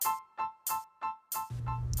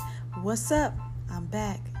What's up? I'm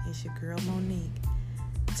back. It's your girl Monique.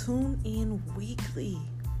 Tune in weekly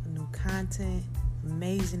for new content,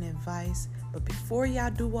 amazing advice. But before y'all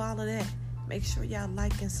do all of that, make sure y'all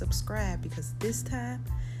like and subscribe because this time,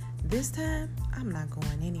 I'm not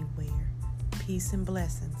going anywhere. Peace and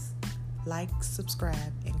blessings. Like,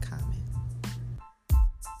 subscribe, and comment.